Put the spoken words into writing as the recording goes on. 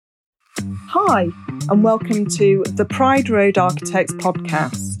Hi, and welcome to the Pride Road Architects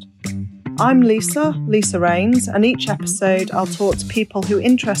podcast. I'm Lisa Rains, and each episode I'll talk to people who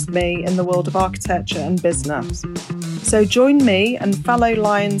interest me in the world of architecture and business. So join me and fellow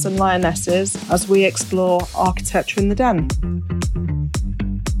lions and lionesses as we explore architecture in the den.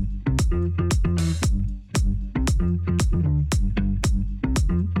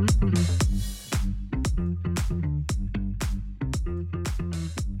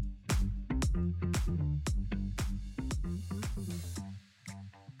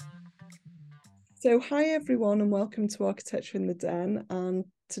 So hi everyone and welcome to Architecture in the Den, and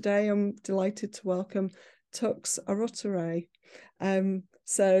today I'm delighted to welcome Toks Aruoture.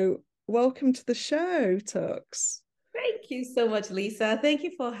 So welcome to the show, Toks. Thank you so much, Lisa. Thank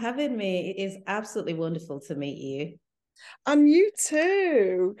you for having me. It is absolutely wonderful to meet you. And you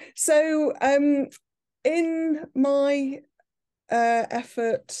too. So in my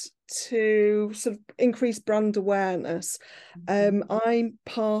effort to sort of increase brand awareness, I'm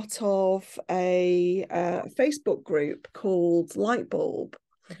part of a Facebook group called Lightbulb,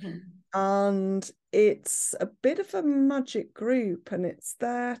 and it's a bit of a magic group, and it's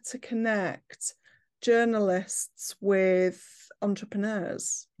there to connect journalists with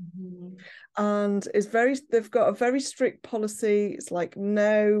entrepreneurs. And they've got a very strict policy. It's like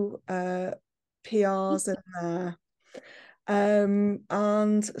no PRs in there.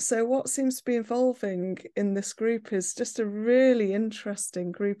 And so what seems to be evolving in this group is just a really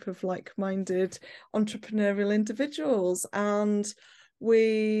interesting group of like-minded entrepreneurial individuals. And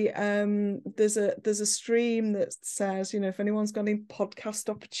we there's a stream that says, if anyone's got any podcast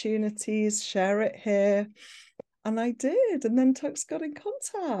opportunities, share it here. And I did, and then Toks got in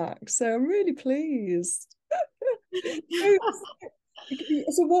contact. So I'm really pleased. So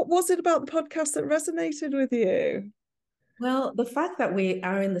what was it about the podcast that resonated with you? Well, the fact that we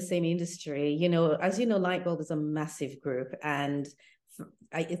are in the same industry, as you know, Lightbulb is a massive group, and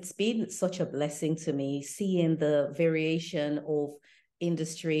it's been such a blessing to me seeing the variation of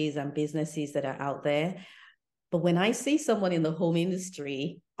industries and businesses that are out there. But when I see someone in the home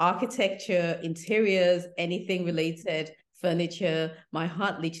industry, architecture, interiors, anything related, furniture, my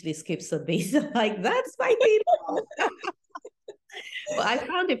heart literally skips a beat. Like, that's my people. But I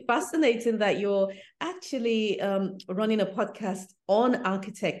found it fascinating that you're actually running a podcast on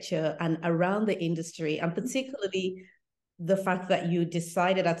architecture and around the industry, and particularly the fact that you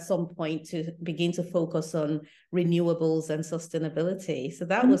decided at some point to begin to focus on renewables and sustainability. So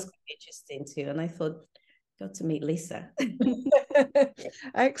that was quite interesting too. And I thought, got to meet Lisa.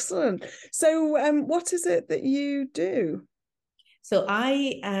 Excellent. So what is it that you do? So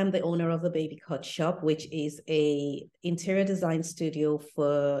I am the owner of the Baby Cut Shop, which is a interior design studio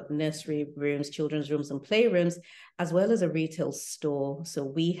for nursery rooms, children's rooms, and playrooms, as well as a retail store. So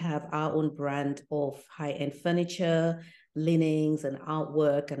we have our own brand of high-end furniture, linens, and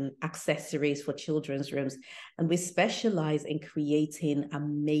artwork and accessories for children's rooms. And we specialize in creating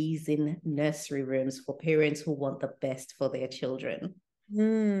amazing nursery rooms for parents who want the best for their children.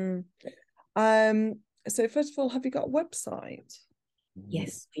 So first of all, have you got a website?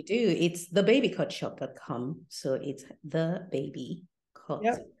 Yes, we do. It's thebabycutshop.com. So it's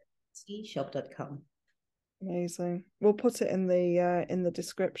thebabycutshop.com. Amazing. We'll put it in the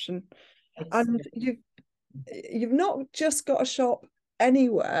description. Excellent. And you've not just got a shop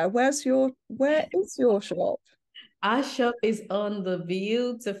anywhere. Where is your shop? Our shop is on the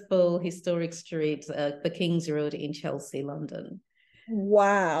beautiful historic street, the King's Road in Chelsea, London.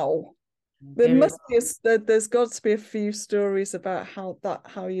 Wow. There's got to be a few stories about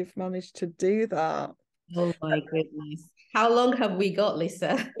how you've managed to do that. Oh my goodness. How long have we got,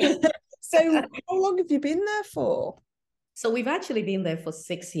 Lisa? So how long have you been there for? So we've actually been there for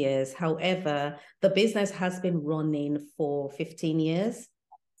 6 years. However, the business has been running for 15 years.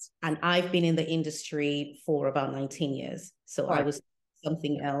 And I've been in the industry for about 19 years. So right. I was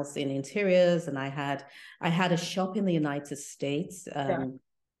something else in interiors, and I had a shop in the United States.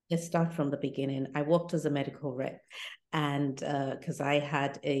 Let's start from the beginning. I worked as a medical rep, and because I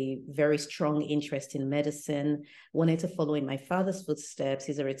had a very strong interest in medicine, wanted to follow in my father's footsteps.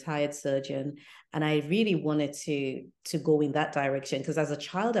 He's a retired surgeon, and I really wanted to go in that direction, because as a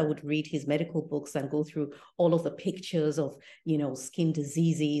child, I would read his medical books and go through all of the pictures of, skin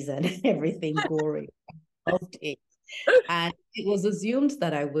diseases and everything gory. I loved it. And it was assumed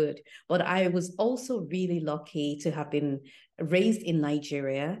that I would, but I was also really lucky to have been raised in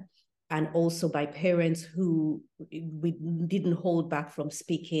Nigeria. and also by parents who we didn't hold back from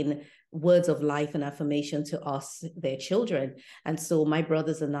speaking words of life and affirmation to us, their children. And so my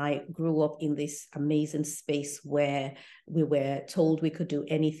brothers and I grew up in this amazing space where we were told we could do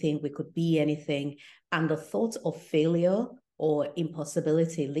anything, we could be anything. And the thought of failure or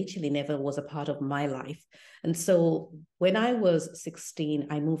impossibility literally never was a part of my life. And so when I was 16,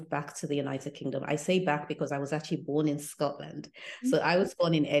 I moved back to the United Kingdom. I say back because I was actually born in Scotland. So I was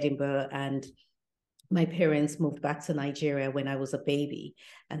born in Edinburgh, and my parents moved back to Nigeria when I was a baby.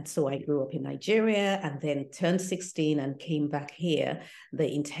 And so I grew up in Nigeria and then turned 16 and came back here.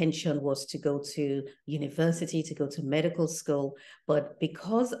 The intention was to go to university, to go to medical school. But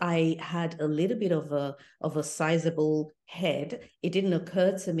because I had a little bit of a sizable head, it didn't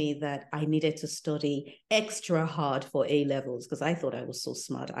occur to me that I needed to study extra hard for A levels, because I thought I was so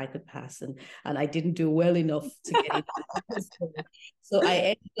smart I could pass, and I didn't do well enough to get into school. So I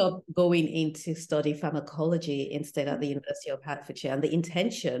ended up going in to study pharmacology instead at the University of Hertfordshire. And the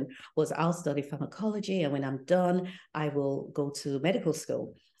intention was I'll study pharmacology, and when I'm done, I will go to medical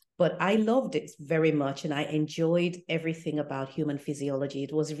school. But I loved it very much, and I enjoyed everything about human physiology.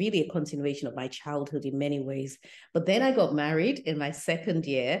 It was really a continuation of my childhood in many ways. But then I got married in my second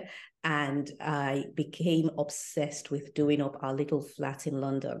year, and I became obsessed with doing up our little flat in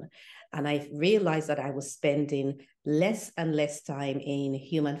London. And I realized that I was spending less and less time in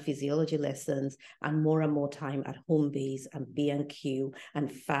human physiology lessons and more time at home base and B&Q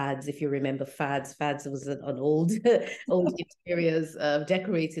and Fads. If you remember Fads was an old interiors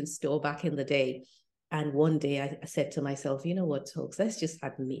decorating store back in the day. And one day I said to myself, you know what, Toks, let's just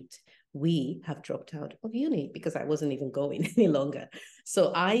admit we have dropped out of uni, because I wasn't even going any longer.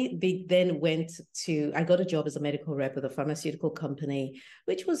 So I then I got a job as a medical rep with a pharmaceutical company,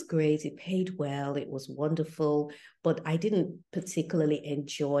 which was great. It paid well. It was wonderful, but I didn't particularly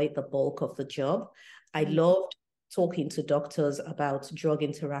enjoy the bulk of the job. I loved talking to doctors about drug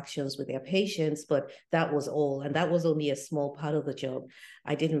interactions with their patients, but that was all. And that was only a small part of the job.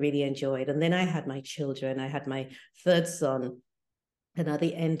 I didn't really enjoy it. And then I had my children. I had my third son. And at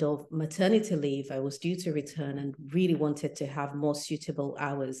the end of maternity leave, I was due to return and really wanted to have more suitable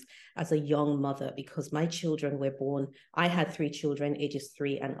hours as a young mother, because my children were born. I had 3 children, ages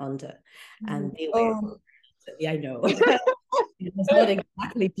 3 and under. And they were, I know, it was not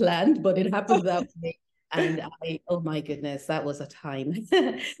exactly planned, but it happened that way. And oh my goodness, that was a time.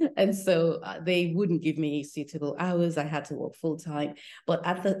 And so they wouldn't give me suitable hours. I had to work full time. But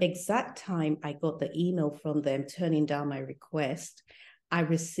at the exact time I got the email from them turning down my request, I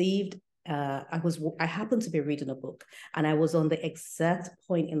received, I happened to be reading a book, and I was on the exact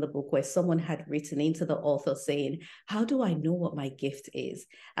point in the book where someone had written into the author saying, how do I know what my gift is?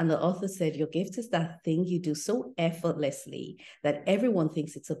 And the author said, your gift is that thing you do so effortlessly that everyone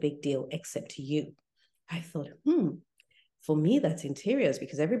thinks it's a big deal except you. I thought, for me, that's interiors,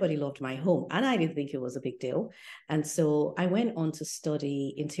 because everybody loved my home and I didn't think it was a big deal. And so I went on to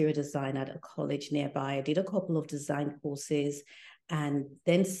study interior design at a college nearby. I did a couple of design courses and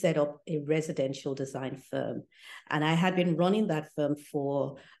then set up a residential design firm. And I had been running that firm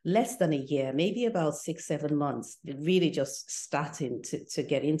for less than a year, maybe about 6-7 months, really just starting to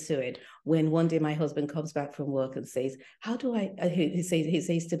get into it. When one day my husband comes back from work and says, how do I, he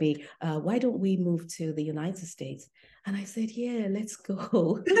says to me, why don't we move to the United States? And I said, yeah, let's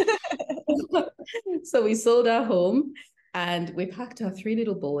go. So we sold our home and we packed our 3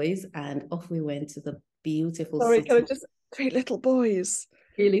 little boys and off we went to the beautiful Sorry, city. can I just 3 little boys?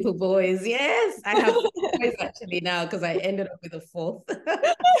 3 little boys. Yes, I have 4 boys actually now, because I ended up with a 4th.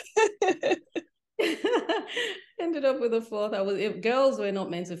 Ended up with a 4th. If girls were not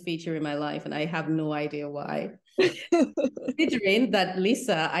meant to feature in my life, and I have no idea why. Considering that,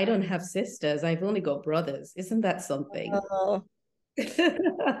 Lisa, I don't have sisters. I've only got brothers. Isn't that something?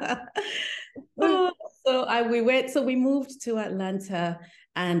 So we moved to Atlanta,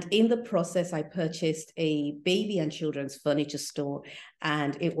 and in the process I purchased a baby and children's furniture store,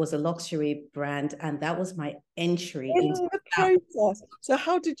 and it was a luxury brand, and that was my entry into the process. So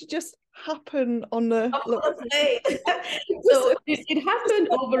how did you just happen on the so it happened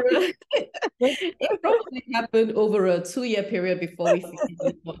over it probably happened over a 2-year period before we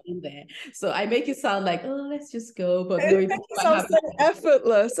got in there. So I make it sound like, oh, let's just go, but no, it sounds so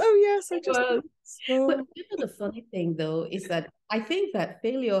effortless. Oh yes, I just But the funny thing though is that I think that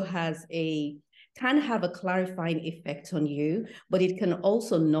failure can have a clarifying effect on you, but it can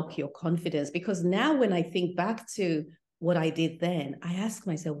also knock your confidence, because now when I think back to what I did then, I ask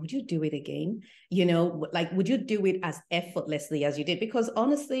myself, would you do it again? You know, like, would you do it as effortlessly as you did? Because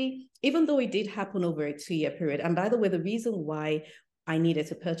honestly, even though it did happen over a 2-year period, and by the way, the reason why I needed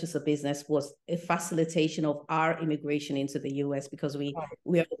to purchase a business was a facilitation of our immigration into the US, because we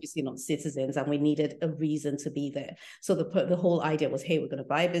are obviously not citizens and we needed a reason to be there. So the whole idea was, hey, we're going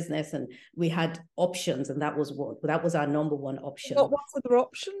to buy a business, and we had options, and that was our number one option. What other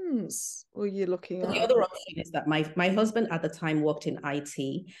options were you looking The at? other option is that my husband at the time worked in IT,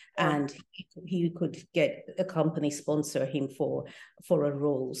 and he could get a company sponsor him for a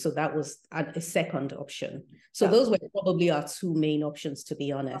role. So that was a second option. So those were probably our two main options, to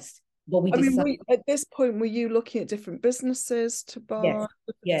be honest. But we decided, at this point, were you looking at different businesses to buy?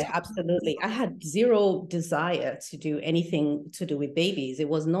 yeah, absolutely. I had zero desire to do anything to do with babies. It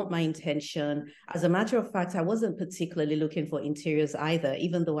was not my intention. As a matter of fact, I wasn't particularly looking for interiors either,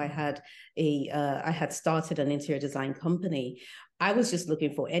 even though I had started an interior design company. I was just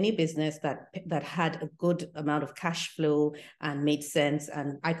looking for any business that had a good amount of cash flow and made sense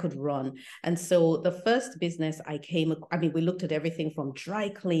and I could run. And so the first business we looked at everything from dry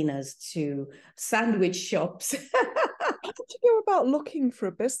cleaners to sandwich shops. How did you go about looking for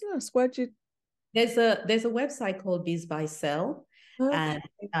a business? Where'd you? There's a website called Biz Buy Sell, and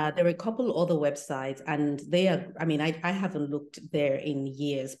there are a couple other websites, and they are. I mean, I haven't looked there in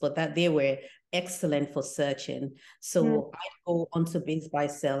years, but that they were excellent for searching. So I go onto Biz Buy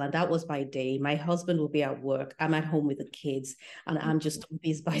Sell, and that was my day. My husband will be at work. I'm at home with the kids, and I'm just on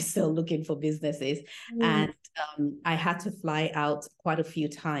Biz Buy Sell looking for businesses. And I had to fly out quite a few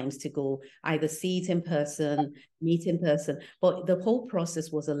times to go either see it in person, meet in person. But the whole process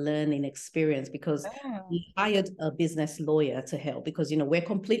was a learning experience, because we hired a business lawyer to help, because, we're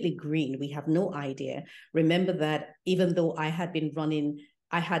completely green. We have no idea. Remember that even though I had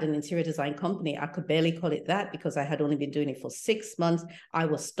an interior design company, I could barely call it that because I had only been doing it for 6 months. I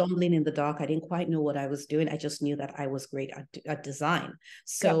was stumbling in the dark. I didn't quite know what I was doing. I just knew that I was great at design.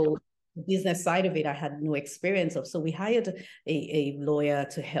 So the business side of it, I had no experience of. So we hired a lawyer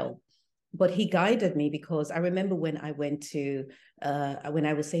to help. But he guided me, because I remember when I went to, when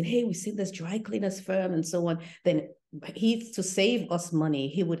I was saying, hey, we've seen this dry cleaners firm and so on, then to save us money,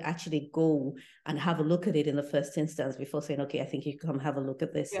 he would actually go and have a look at it in the first instance before saying, okay, I think you come have a look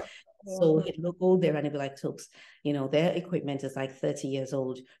at this. So he'd go there and he'd be like, Toks, their equipment is like 30 years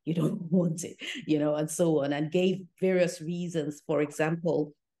old. You don't want it, and so on, and gave various reasons. For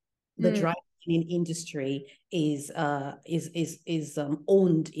example, the dry cleaning industry is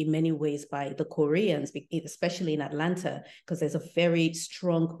owned in many ways by the Koreans, especially in Atlanta, because there's a very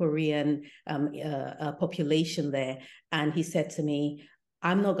strong Korean population there. And he said to me,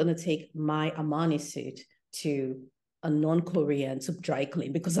 I'm not going to take my Armani suit to a non-Korean to dry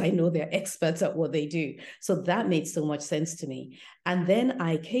clean, because I know they're experts at what they do. So that made so much sense to me. And then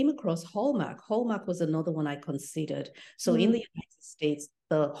I came across Hallmark. Hallmark was another one I considered. So in the United States,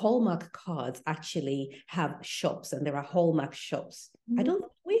 the Hallmark cards actually have shops, and there are Hallmark shops. We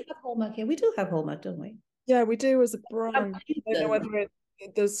have Hallmark here. We do have Hallmark, don't we? Yeah, we do as a brand. I don't know whether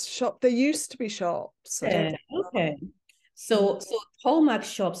there's shop. There used to be shops. Yeah, okay. So Hallmark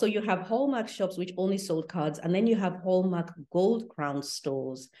shops. So you have Hallmark shops which only sold cards, and then you have Hallmark Gold Crown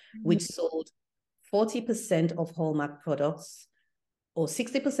stores, which sold 40% of Hallmark products, or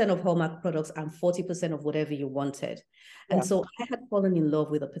 60% of Hallmark products, and 40% of whatever you wanted. And so I had fallen in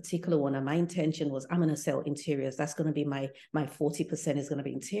love with a particular one, and my intention was, I'm going to sell interiors. That's going to be my 40% is going to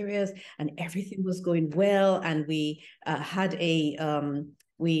be interiors, and everything was going well. And we had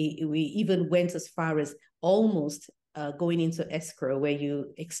we even went as far as almost going into escrow, where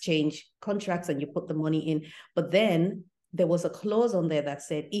you exchange contracts and you put the money in. But then there was a clause on there that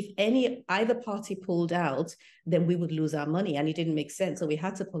said, if either party pulled out, then we would lose our money. And it didn't make sense. So we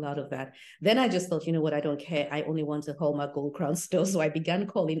had to pull out of that. Then I just thought, you know what, I don't care. I only want to hold my Gold Crown store. So I began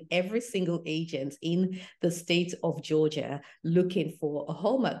calling every single agent in the state of Georgia looking for a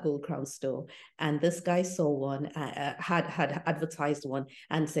Hallmark Gold Crown store. And this guy saw one, had advertised one,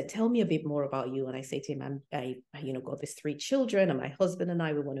 and said, tell me a bit more about you. And I say to him, I got these 3 children, and my husband and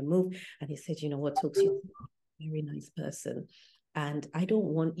I, we want to move. And he said, you know what, Toks, you very nice person, and I don't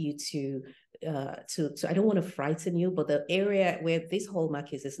want you to I don't want to frighten you, but the area where this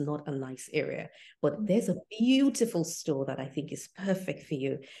Hallmark is not a nice area, but there's a beautiful store that I think is perfect for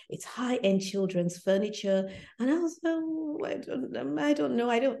you. It's high-end children's furniture. And I was like, oh, I don't know,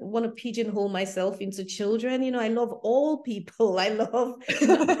 I don't want to pigeonhole myself into children. I love all people. I love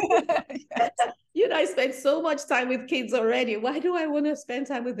I spend so much time with kids already. Why do I want to spend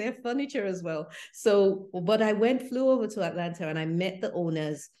time with their furniture as well? So, but I flew over to Atlanta, and I met the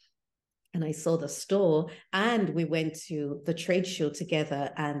owners, and I saw the store, and we went to the trade show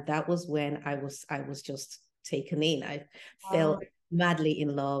together. And that was when I was just taken in. I fell madly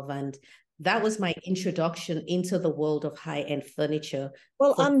in love. And that was my introduction into the world of high-end furniture.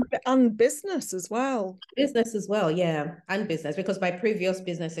 Well, For and business as well. business as well, yeah, and business, because my previous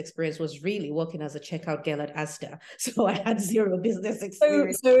business experience was really working as a checkout girl at Asda, so I had zero business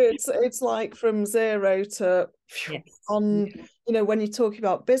experience. So it's like from zero to Yes. on, you know, when you're talking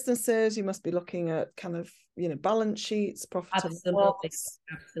about businesses, you must be looking at kind of, you know, balance sheets, profit and Absolutely, loss,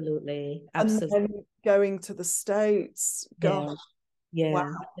 absolutely, and absolutely. then going to the States. Gosh, Yeah. wow.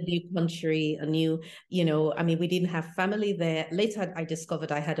 Yeah, a new country, a new, I mean, we didn't have family there. Later, I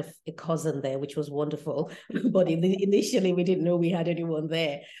discovered I had a cousin there, which was wonderful. But initially, we didn't know we had anyone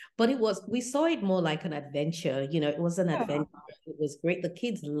there. But we saw it more like an adventure. It was an Yeah. adventure. It was great. The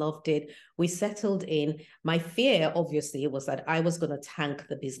kids loved it. We settled in. My fear, obviously, was that I was going to tank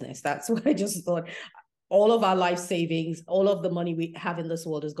the business. That's what I just thought. All of our life savings, all of the money we have in this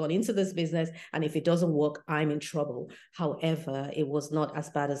world has gone into this business. And if it doesn't work, I'm in trouble. However, it was not as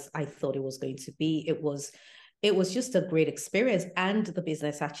bad as I thought it was going to be. It was just a great experience, and the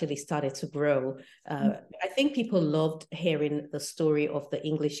business actually started to grow. I think people loved hearing the story of the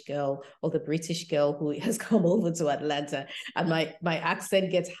English girl or the British girl who has come over to Atlanta, and my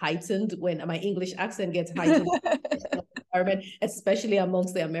accent gets heightened when my English accent gets heightened. Especially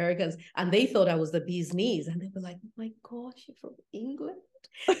amongst the Americans, and they thought I was the bee's knees, and they were like, "Oh my gosh, you're from England."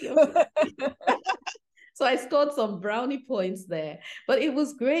 You're from So I scored some brownie points there, but it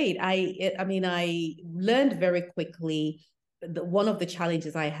was great. I mean, I learned very quickly. One of the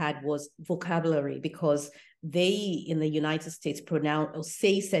challenges I had was vocabulary, because they in the United States pronounce or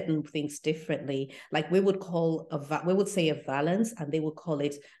say certain things differently. Like we would say a valance, and they would call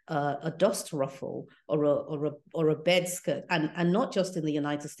it a dust ruffle or a bed skirt, and not just in the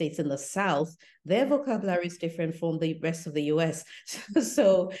United States. In the South, their vocabulary is different from the rest of the US.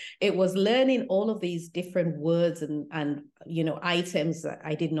 So it was learning all of these different words and items that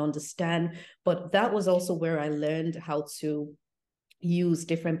I didn't understand. But that was also where I learned how to use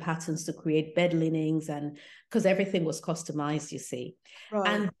different patterns to create bed linens, and because everything was customized, you see. Right.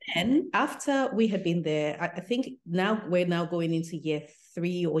 And then after we had been there, I think now we're going into year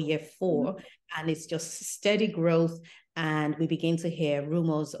 3 or year 4, and it's just steady growth. And we begin to hear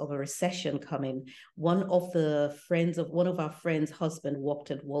rumors of a recession coming. One of our friends' husband walked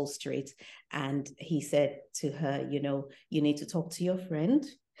at Wall Street, and he said to her, you need to talk to your friend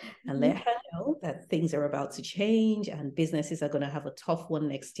and let her know that things are about to change and businesses are going to have a tough one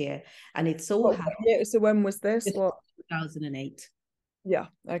next year. And it so happened. Yeah, so when was this? What? 2008. Yeah.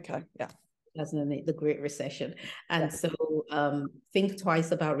 Okay. Yeah. 2008, the Great Recession. And so think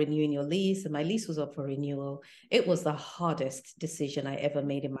twice about renewing your lease. And my lease was up for renewal. It was the hardest decision I ever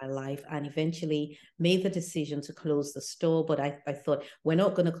made in my life, and eventually made the decision to close the store. But I thought, we're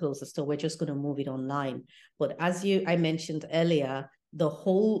not going to close the store. We're just going to move it online. But as I mentioned earlier, the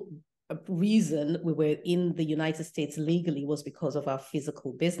whole reason we were in the United States legally was because of our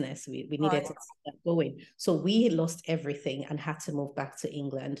physical business. We needed to keep that going. So we lost everything and had to move back to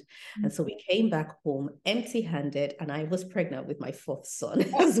England. And so we came back home empty-handed, and I was pregnant with my 4th son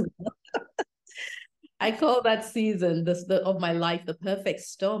as well. I call that season of my life the perfect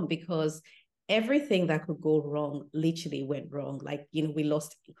storm, because everything that could go wrong literally went wrong. Like, we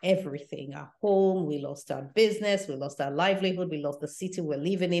lost everything, our home, we lost our business, we lost our livelihood, we lost the city we're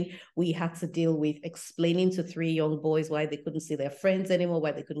living in. We had to deal with explaining to 3 young boys why they couldn't see their friends anymore,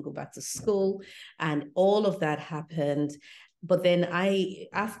 why they couldn't go back to school. And all of that happened. But then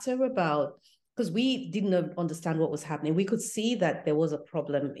after about, because we didn't understand what was happening. We could see that there was a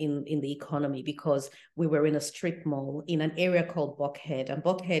problem in the economy, because we were in a strip mall in an area called Buckhead. And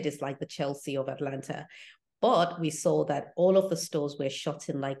Buckhead is like the Chelsea of Atlanta. But we saw that all of the stores were shut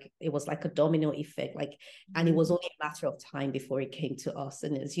in, like it was like a domino effect, and it was only a matter of time before it came to us.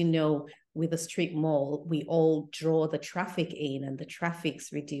 And as you know, with a strip mall, we all draw the traffic in, and the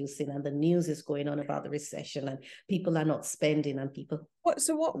traffic's reducing, and the news is going on about the recession, and people are not spending, and people. What's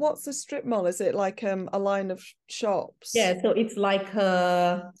the strip mall? Is it like a line of shops? Yeah, so it's like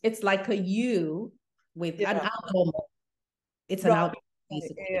a U with an outdoor mall. It's an outdoor.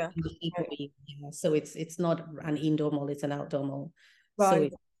 Basically, yeah. So it's not an indoor mall, it's an outdoor mall.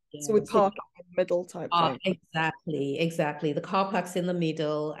 Right. So we park in the middle type thing. Exactly. The car park's in the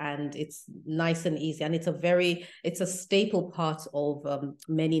middle, and it's nice and easy, and it's a staple part of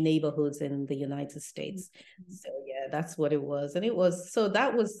many neighborhoods in the United States. So yeah, that's what it was. And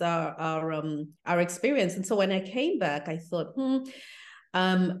that was our experience. And so when I came back, I thought,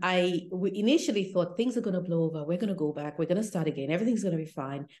 We initially thought things are going to blow over. We're going to go back. We're going to start again. Everything's going to be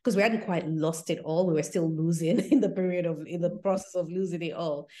fine, because we hadn't quite lost it all. We were still losing in the process of losing it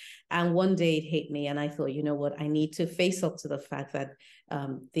all. And one day it hit me, and I thought, you know what? I need to face up to the fact that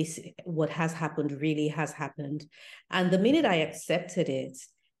what has happened really has happened. And the minute I accepted it,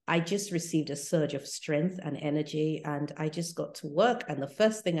 I just received a surge of strength and energy, and I just got to work. And the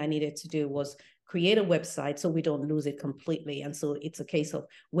first thing I needed to do was create a website so we don't lose it completely. And so it's a case of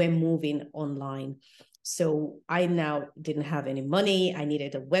we're moving online. So I now didn't have any money. I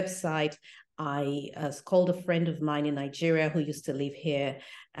needed a website. I called a friend of mine in Nigeria who used to live here,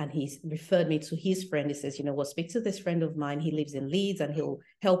 and he referred me to his friend. He says, you know what, speak to this friend of mine. He lives in Leeds and he'll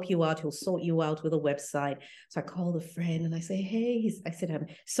help you out. He'll sort you out with a website. So I called a friend and I say, hey, I said, I'm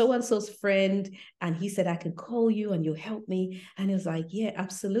so-and-so's friend. And he said, I can call you and you'll help me. And he was like, yeah,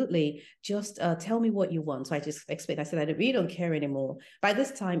 absolutely. Just tell me what you want. So I just explained. I said, I really don't care anymore. By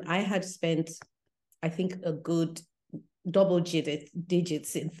this time, I had spent, I think, a good double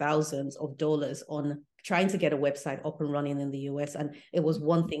digits in thousands of dollars on trying to get a website up and running in the US. And it was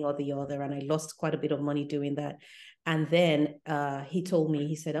one thing or the other. And I lost quite a bit of money doing that. And then he told me,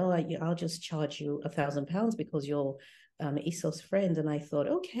 he said, oh, I'll just charge you £1,000 because you're Esau's friend. And I thought,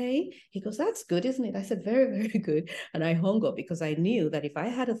 okay. He goes, that's good, isn't it? I said, very, very good. And I hung up because I knew that if I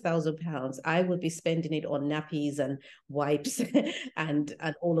had £1,000, I would be spending it on nappies and wipes and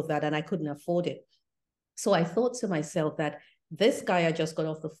all of that. And I couldn't afford it. So I thought to myself that this guy I just got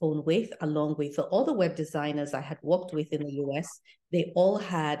off the phone with, along with the other web designers I had worked with in the US, they all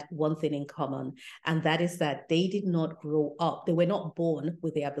had one thing in common. And that is that they did not grow up. They were not born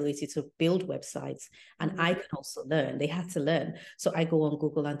with the ability to build websites. And I can also learn. They had to learn. So I go on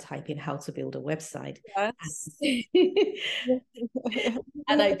Google and type in how to build a website. Yes.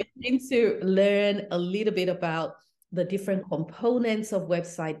 And I begin to learn a little bit about the different components of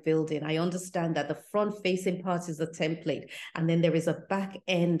website building. I understand that the front-facing part is a template, and then there is a back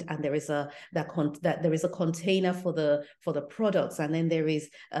end, and there is there is a container for the products, and then there is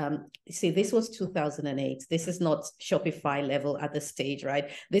see, this was 2008. This is not Shopify level at the stage,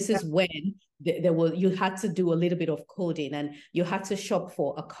 right? This is when you had to do a little bit of coding, and you had to shop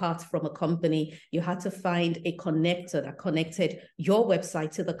for a cart from a company. You had to find a connector that connected your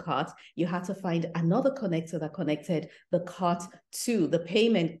website to the cart. You had to find another connector that connected the cart to the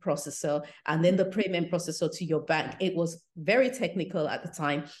payment processor, and then the payment processor to your bank. It was very technical at the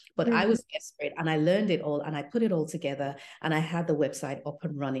time, but I was desperate, and I learned it all, and I put it all together, and I had the website up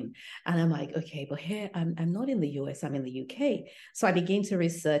and running. And I'm like, okay, but here I'm not in the US, I'm in the UK. So I began to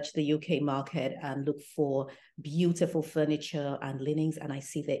research the UK market and look for beautiful furniture and linens, and I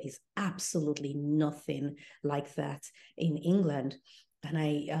see there is absolutely nothing like that in England. And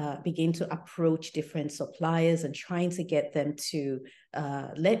I begin to approach different suppliers and trying to get them to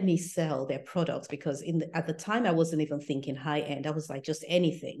let me sell their products, because at the time I wasn't even thinking high end. I was like, just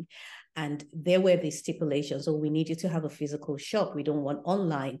anything. And there were these stipulations. Oh, we need you to have a physical shop. We don't want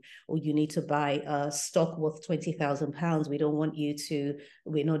online. Or you need to buy a stock worth £20,000. We don't want you to,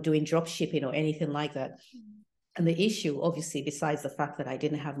 we're not doing drop shipping or anything like that. And the issue, obviously, besides the fact that I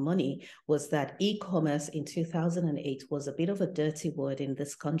didn't have money, was that e-commerce in 2008 was a bit of a dirty word in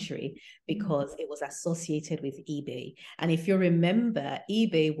this country because it was associated with eBay. And if you remember,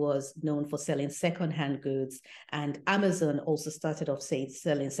 eBay was known for selling secondhand goods, and Amazon also started off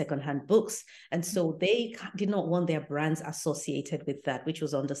selling secondhand books. And so they did not want their brands associated with that, which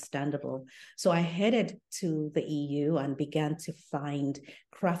was understandable. So I headed to the EU and began to find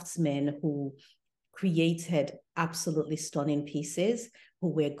craftsmen who created absolutely stunning pieces, who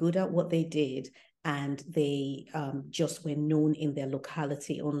were good at what they did, and they just were known in their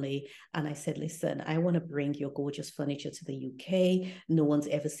locality only. And I said, listen, I want to bring your gorgeous furniture to the UK. No one's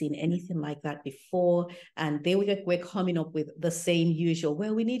ever seen anything like that before. And they were coming up with the same usual,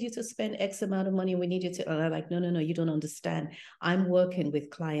 well, we need you to spend X amount of money. We need you to, and I'm like, no, you don't understand. I'm working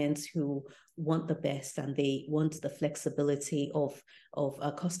with clients who want the best, and they want the flexibility of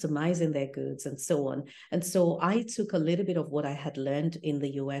customizing their goods and so on. And so I took a little bit of what I had learned in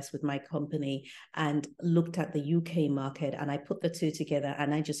the US with my company and looked at the UK market, and I put the two together,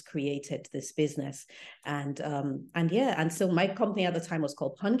 and I just created this business. And so my company at the time was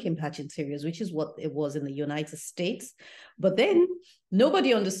called Pumpkin Patch Interiors, which is what it was in the United States. But then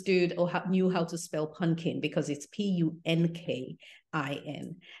nobody understood or knew how to spell pumpkin, because it's Punkin.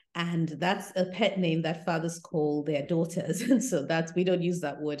 And that's a pet name that fathers call their daughters. And so we don't use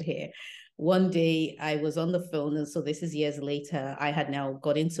that word here. One day I was on the phone, and so this is years later. I had now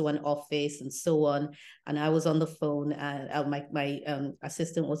got into an office and so on, and I was on the phone, and my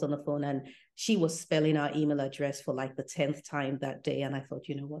assistant was on the phone, and she was spelling our email address for like the 10th time that day. And I thought,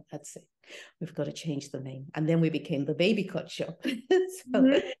 you know what, that's it. We've got to change the name. And then we became the Baby Cut Shop.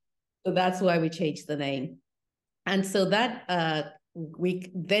 So that's why we changed the name. And so that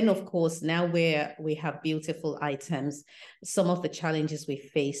we then, of course, now where we have beautiful items, some of the challenges we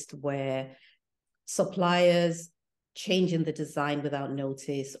faced were suppliers changing the design without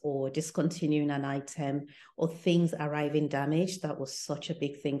notice, or discontinuing an item, or things arriving damaged. That was such a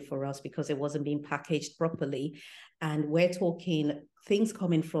big thing for us because it wasn't being packaged properly. And we're talking things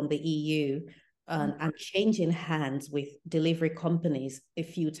coming from the EU and changing hands with delivery companies a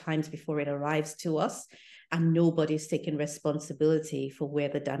few times before it arrives to us. And nobody's taking responsibility for where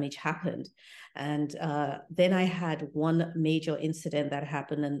the damage happened. And then I had one major incident that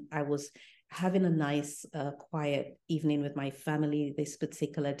happened, and I was having a nice, quiet evening with my family this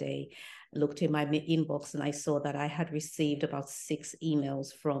particular day. I looked in my inbox and I saw that I had received about 6 emails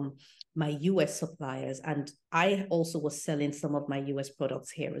from my US suppliers. And I also was selling some of my US products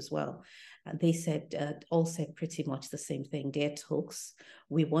here as well. And they said, all said pretty much the same thing. Dear Toks,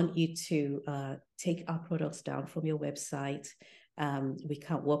 we want you to take our products down from your website. We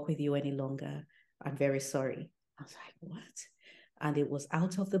can't work with you any longer. I'm very sorry. I was like, what? And it was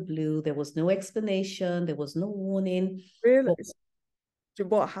out of the blue. There was no explanation. There was no warning. Really?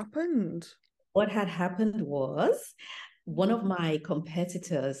 What happened? What had happened was one of my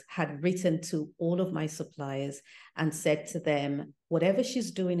competitors had written to all of my suppliers and said to them, whatever she's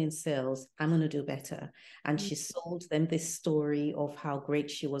doing in sales, I'm going to do better. And she sold them this story of how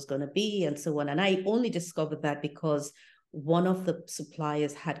great she was going to be and so on. And I only discovered that because one of the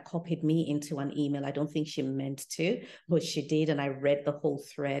suppliers had copied me into an email. I don't think she meant to, but she did. And I read the whole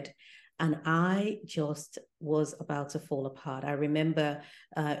thread. And I just was about to fall apart. I remember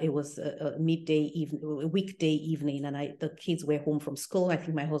it was a weekday evening, and the kids were home from school. I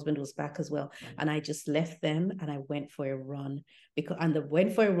think my husband was back as well. And I just left them and I went for a run.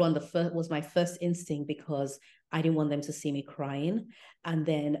 Was my first instinct because I didn't want them to see me crying. And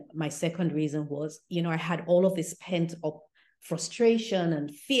then my second reason was, I had all of this pent up frustration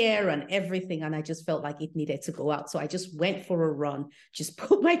and fear and everything, and I just felt like it needed to go out. So I just went for a run, just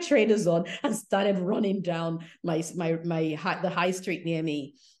put my trainers on and started running down the high street near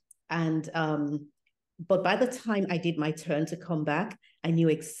me. And but by the time I did my turn to come back, I knew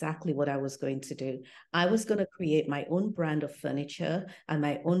exactly what I was going to do. I was going to create my own brand of furniture and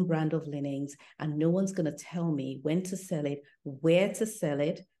my own brand of linens, and no one's going to tell me when to sell it, where to sell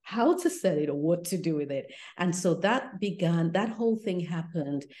it, how to sell it, or what to do with it. And so that whole thing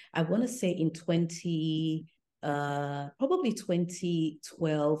happened, I want to say in probably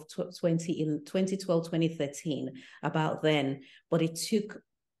 2012, 2013, about then. But it took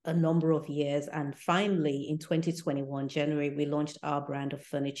a number of years. And finally, in 2021, January, we launched our brand of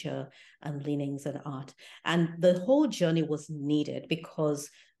furniture and linens and art. And the whole journey was needed because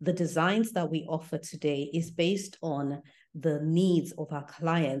the designs that we offer today is based on the needs of our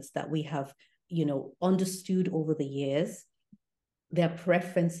clients that we have, understood over the years, their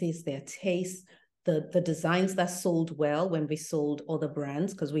preferences, their tastes, the designs that sold well when we sold other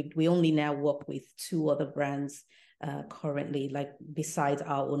brands, because we only now work with 2 other brands currently, like besides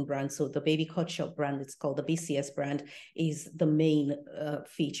our own brand. So the Baby Cut Shop brand, it's called the BCS brand, is the main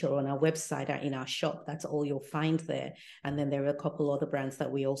feature on our website, in our shop. That's all you'll find there. And then there are a couple other brands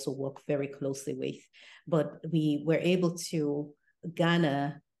that we also work very closely with. But we were able to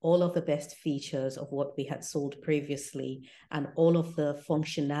garner all of the best features of what we had sold previously and all of the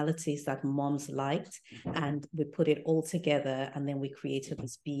functionalities that moms liked. And we put it all together, and then we created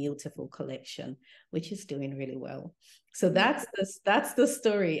this beautiful collection, which is doing really well. So that's the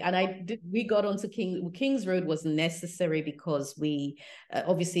story. And we got onto King's Road was necessary because we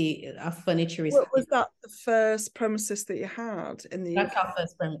obviously our furniture is. Was that the first premises that you had in the That's UK? our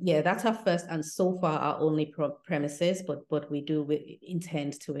first that's our first and so far our only premises, but we do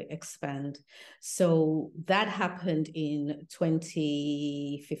intend to expand. So that happened in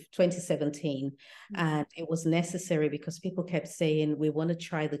 2017, and it was necessary because people kept saying, we want to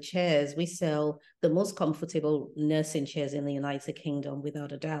try the chairs. We sell the most comfortable nursing chairs in the United Kingdom,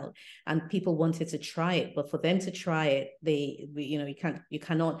 without a doubt, and people wanted to try it. But for them to try it, you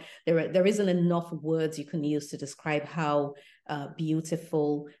cannot. There isn't enough words you can use to describe how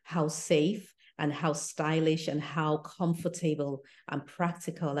beautiful, how safe, and how stylish and how comfortable and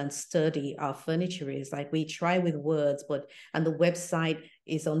practical and sturdy our furniture is. Like, we try with words, and the website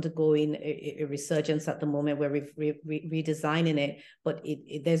is undergoing a resurgence at the moment where we're redesigning it, but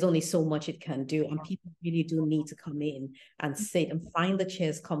there's only so much it can do. And people really do need to come in and sit and find the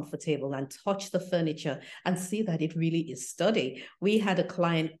chairs comfortable and touch the furniture and see that it really is sturdy. We had a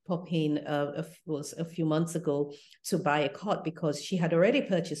client pop in a few months ago to buy a cot because she had already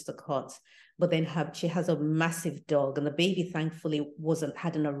purchased a cot, but then she has a massive dog, and the baby thankfully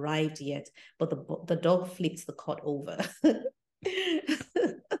hadn't arrived yet, but the dog flips the cot over.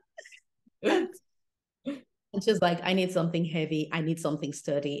 And she's like, I need something heavy, I need something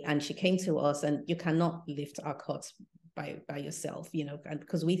sturdy. And she came to us, and you cannot lift our cots by yourself, you know,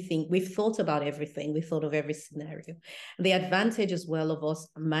 because we've thought about everything. We thought of every scenario. The advantage as well of us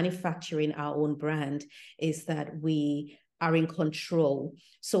manufacturing our own brand is that we are in control.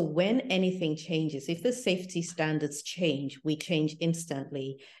 So when anything changes, if the safety standards change, we change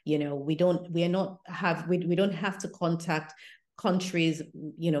instantly. You know, we don't have to contact countries,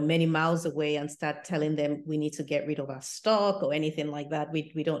 you know, many miles away and start telling them we need to get rid of our stock or anything like that.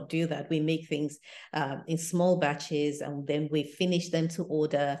 We don't do that. We make things in small batches, and then we finish them to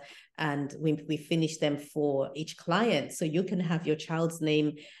order, and we finish them for each client. So you can have your child's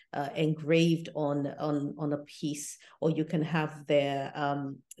name engraved on a piece, or you can have their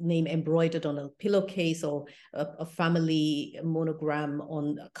name embroidered on a pillowcase, or a family monogram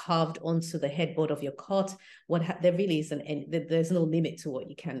carved onto the headboard of your cot. There really isn't there's no limit to what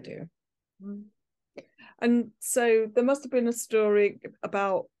you can do. And so there must have been a story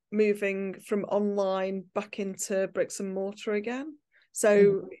about moving from online back into bricks and mortar again.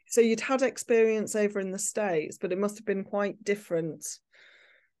 So you'd had experience over in the States, but it must have been quite different.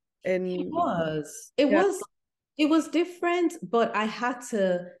 It was different, but I had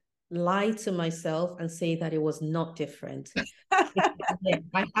to lie to myself and say that it was not different.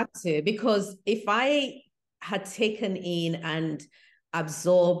 I had to, because if I had taken in and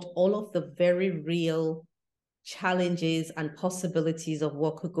absorbed all of the very real challenges and possibilities of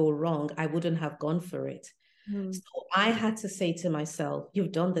what could go wrong, I wouldn't have gone for it. So I had to say to myself,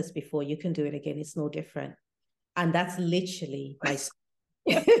 you've done this before, you can do it again. It's no different. And that's literally my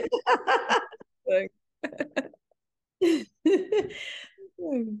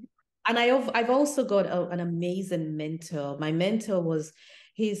And I've also got an amazing mentor. My mentor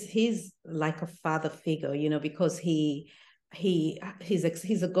he's like a father figure, you know, because he's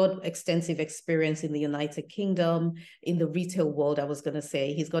got extensive experience in the United Kingdom, in the retail world. I was going to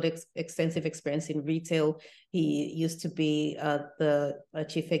say he's got extensive experience in retail. He used to be the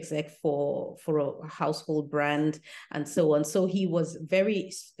chief exec for a household brand and so on. So he was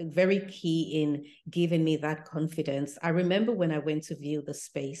very, very key in giving me that confidence. I remember when I went to view the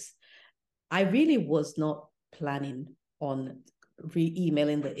space, I really was not planning on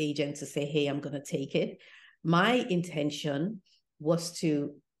emailing the agent to say, hey, I'm going to take it. My intention was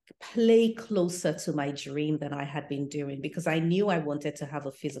to play closer to my dream than I had been doing, because I knew I wanted to have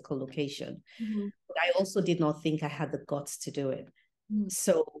a physical location. But I also did not think I had the guts to do it.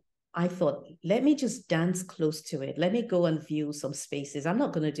 So I thought, let me just dance close to it. Let me go and view some spaces. I'm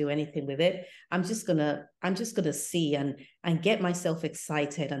not going to do anything with it. I'm just gonna see and get myself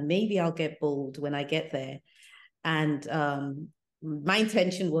excited, and maybe I'll get bold when I get there. And my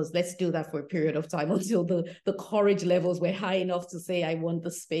intention was, let's do that for a period of time until the courage levels were high enough to say I want the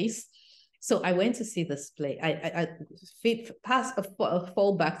space. So I went to see this play. I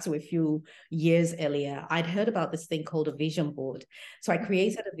fall back to a few years earlier. I'd heard about this thing called a vision board. So I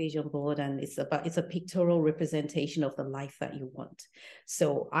created a vision board, and it's a pictorial representation of the life that you want.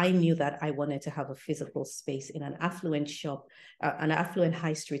 So I knew that I wanted to have a physical space in an affluent shop, an affluent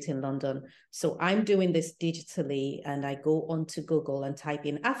high street in London. So I'm doing this digitally, and I go onto Google and type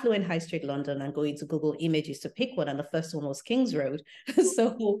in affluent high street London and go into Google Images to pick one. And the first one was Kings Road.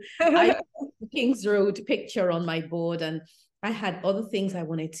 So I Kings Road picture on my board, and I had other things I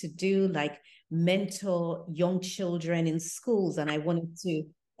wanted to do, like mentor young children in schools, and I wanted to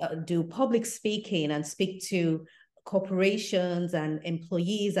do public speaking and speak to corporations and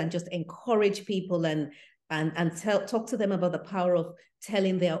employees and just encourage people and talk to them about the power of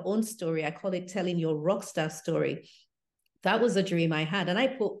telling their own story. I call it telling your rock star story. That was a dream I had. And I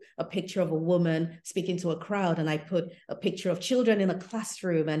put a picture of a woman speaking to a crowd, and I put a picture of children in a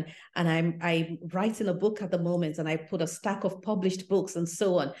classroom, and I'm writing a book at the moment, and I put a stack of published books and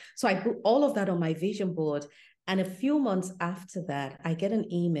so on. So I put all of that on my vision board. And a few months after that, I get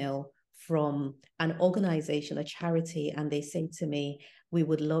an email from an organization, a charity, and they say to me, we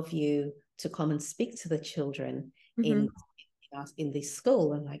would love you to come and speak to the children in in this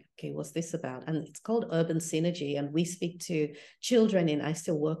school. I'm like, okay, what's this about? And it's called Urban Synergy. And we speak to children, and I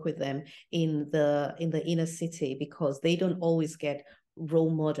still work with them in the inner city, because they don't always get role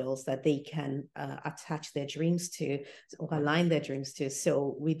models that they can attach their dreams to or align their dreams to.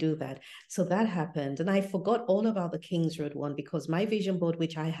 So we do that. So that happened. And I forgot all about the Kings Road one, because my vision board,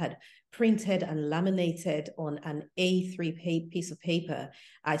 which I had printed and laminated on an A3 piece of paper,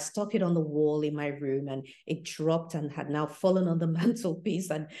 I stuck it on the wall in my room, and it dropped and had now fallen on the mantelpiece,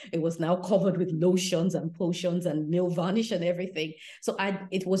 and it was now covered with lotions and potions and nail varnish and everything. So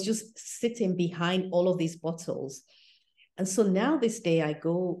it was just sitting behind all of these bottles. And so now this day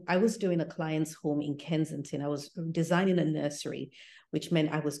I was doing a client's home in Kensington. I was designing a nursery, which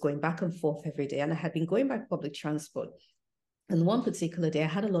meant I was going back and forth every day. And I had been going by public transport. And one particular day, I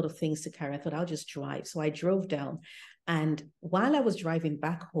had a lot of things to carry. I thought I'll just drive. So I drove down. And while I was driving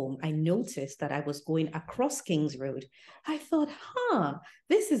back home, I noticed that I was going across Kings Road. I thought,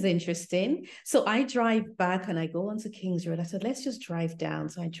 this is interesting. So I drive back and I go onto Kings Road. I said, let's just drive down.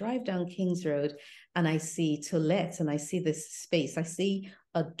 So I drive down Kings Road and I see To Let, and I see this space. I see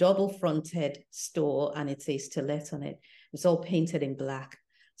a double fronted store and it says To Let on it. It's all painted in black.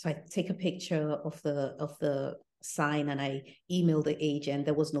 So I take a picture of the sign and I emailed the agent.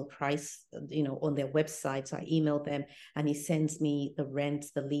 There was no price, on their website. So I emailed them and he sends me the rent,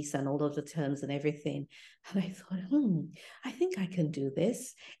 the lease, and all of the terms and everything. And I thought, I think I can do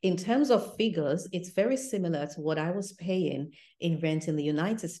this. In terms of figures, it's very similar to what I was paying in rent in the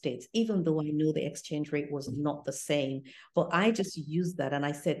United States, even though I know the exchange rate was not the same. But I just used that and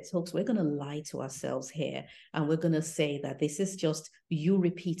I said, Toks, we're going to lie to ourselves here. And we're going to say that this is just you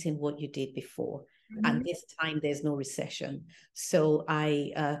repeating what you did before. And this time there's no recession. So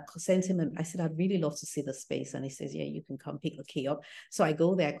I sent him, I said, I'd really love to see the space. And he says, yeah, you can come pick the key up. So I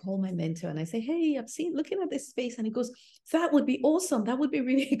go there, I call my mentor and I say, hey, looking at this space. And he goes, that would be awesome. That would be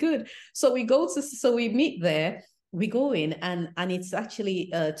really good. So we meet there. We go in and it's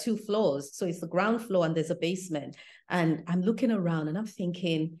actually 2 floors. So it's the ground floor and there's a basement. And I'm looking around and I'm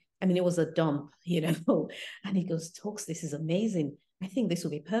thinking, it was a dump, And he goes, Toks, this is amazing. I think this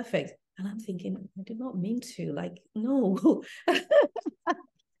will be perfect. And I'm thinking, I did not mean to, no.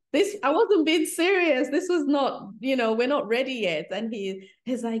 I wasn't being serious. This was not, we're not ready yet. And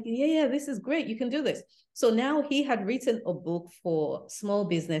he's like, yeah, this is great. You can do this. So now he had written a book for small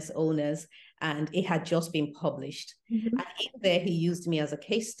business owners and it had just been published. And in there, he used me as a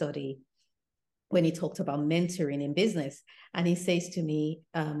case study when he talked about mentoring in business. And he says to me,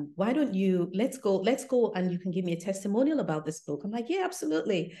 why don't let's go and you can give me a testimonial about this book. I'm like, yeah,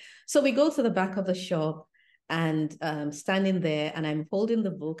 absolutely. So we go to the back of the shop and standing there and I'm holding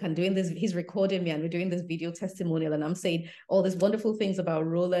the book and doing this, he's recording me and we're doing this video testimonial and I'm saying all these wonderful things about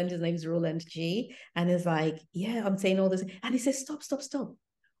Roland. His name is Roland G. And he's like, yeah, I'm saying all this. And he says, stop.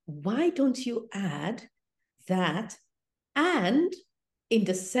 Why don't you add that? And in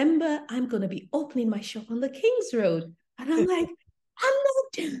December, I'm going to be opening my shop on the Kings Road. And I'm like, I'm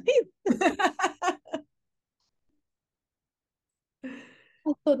not doing it.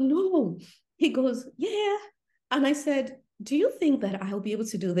 I thought, no. He goes, yeah. And I said, do you think that I'll be able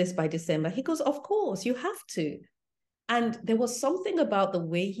to do this by December? He goes, of course, you have to. And there was something about the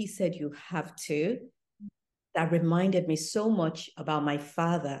way he said you have to that reminded me so much about my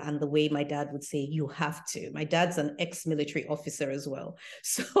father and the way my dad would say, you have to. My dad's an ex-military officer as well.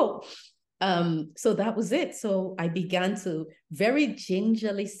 So that was it. So I began to very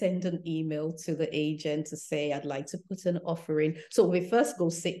gingerly send an email to the agent to say, I'd like to put an offer in. So we first go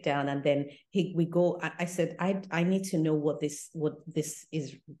sit down and then we go, I said, I need to know what this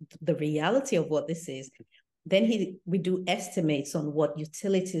is, the reality of what this is. Then we do estimates on what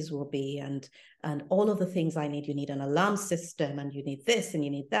utilities will be and all of the things I need. You need an alarm system and you need this and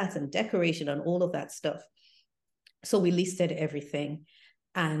you need that and decoration and all of that stuff. So we listed everything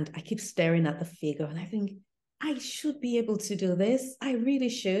and I keep staring at the figure and I think I should be able to do this. I really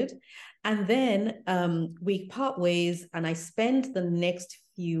should. And then we part ways and I spend the next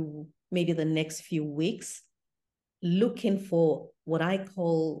few weeks looking for what I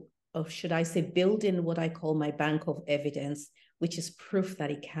call, or should I say, building what I call my bank of evidence, which is proof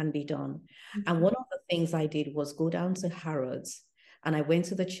that it can be done. And one of the things I did was go down to Harrods and I went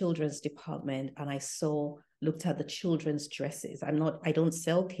to the children's department and I looked at the children's dresses. I don't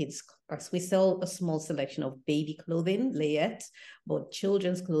sell kids. We sell a small selection of baby clothing, layette, but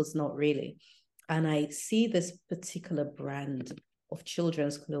children's clothes, not really. And I see this particular brand of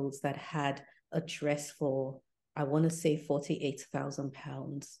children's clothes that had a dress for, I want to say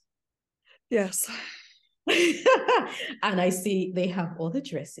 £48,000. Yes. And I see they have other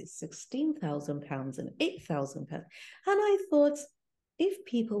dresses, £16,000 and £8,000. And I thought, if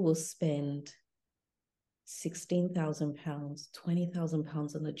people will spend £16,000,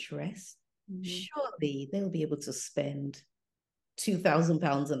 £20,000 on a dress, surely they'll be able to spend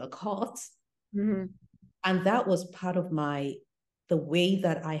 £2,000 on a cot. And that was part of the way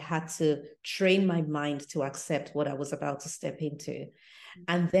that I had to train my mind to accept what I was about to step into.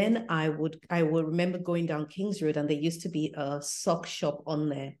 And then I would remember going down Kings Road, and there used to be a sock shop on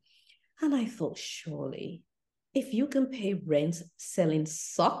there. And I thought, surely, if you can pay rent selling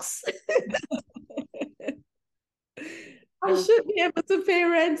socks, I should be able to pay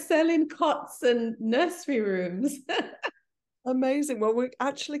rent selling cots and nursery rooms. Amazing. Well, we're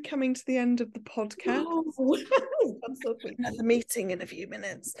actually coming to the end of the podcast. And the meeting in a few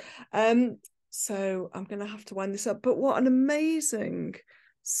minutes. So I'm going to have to wind this up. But what an amazing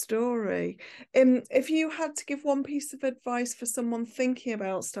story. If you had to give one piece of advice for someone thinking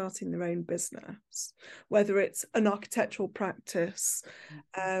about starting their own business, whether it's an architectural practice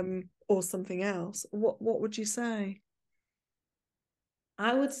or something else, what would you say?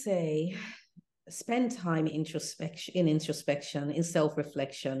 I would say spend time in introspection, in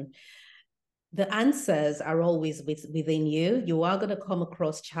self-reflection. The answers are always within you. You are going to come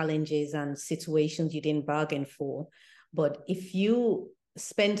across challenges and situations you didn't bargain for. But if you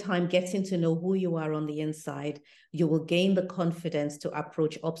spend time getting to know who you are on the inside, you will gain the confidence to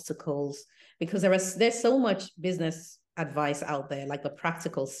approach obstacles, because there's so much business advice out there, like the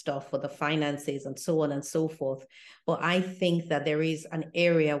practical stuff for the finances and so on and so forth. But I think that there is an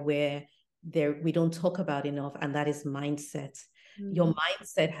area where we don't talk about enough, and that is mindset. Your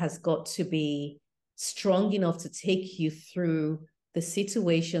mindset has got to be strong enough to take you through the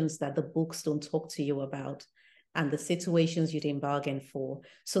situations that the books don't talk to you about, and the situations you didn't bargain for.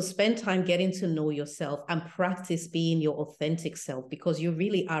 So spend time getting to know yourself and practice being your authentic self, because you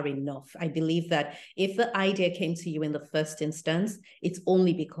really are enough. I believe that if the idea came to you in the first instance, it's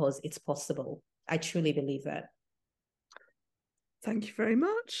only because it's possible. I truly believe that. Thank you very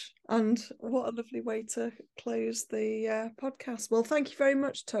much. And what a lovely way to close the podcast. Well, thank you very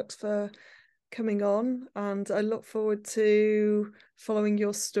much, Toks, for coming on. And I look forward to following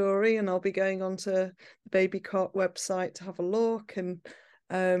your story. And I'll be going onto the Baby Cot website to have a look, and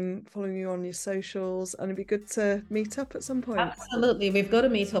following you on your socials. And it'd be good to meet up at some point. Absolutely. We've got to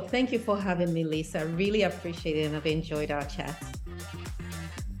meet up. Thank you for having me, Lisa. I really appreciate it, and I've enjoyed our chat.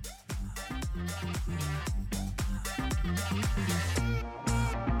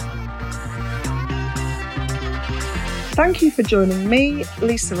 Thank you for joining me,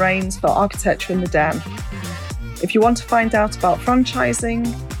 Lisa Rains, for Architecture in the Den. If you want to find out about franchising,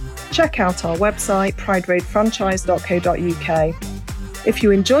 check out our website, prideradefranchise.co.uk. If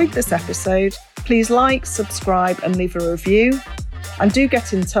you enjoyed this episode, please like, subscribe and leave a review. And do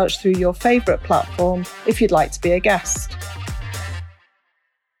get in touch through your favourite platform if you'd like to be a guest.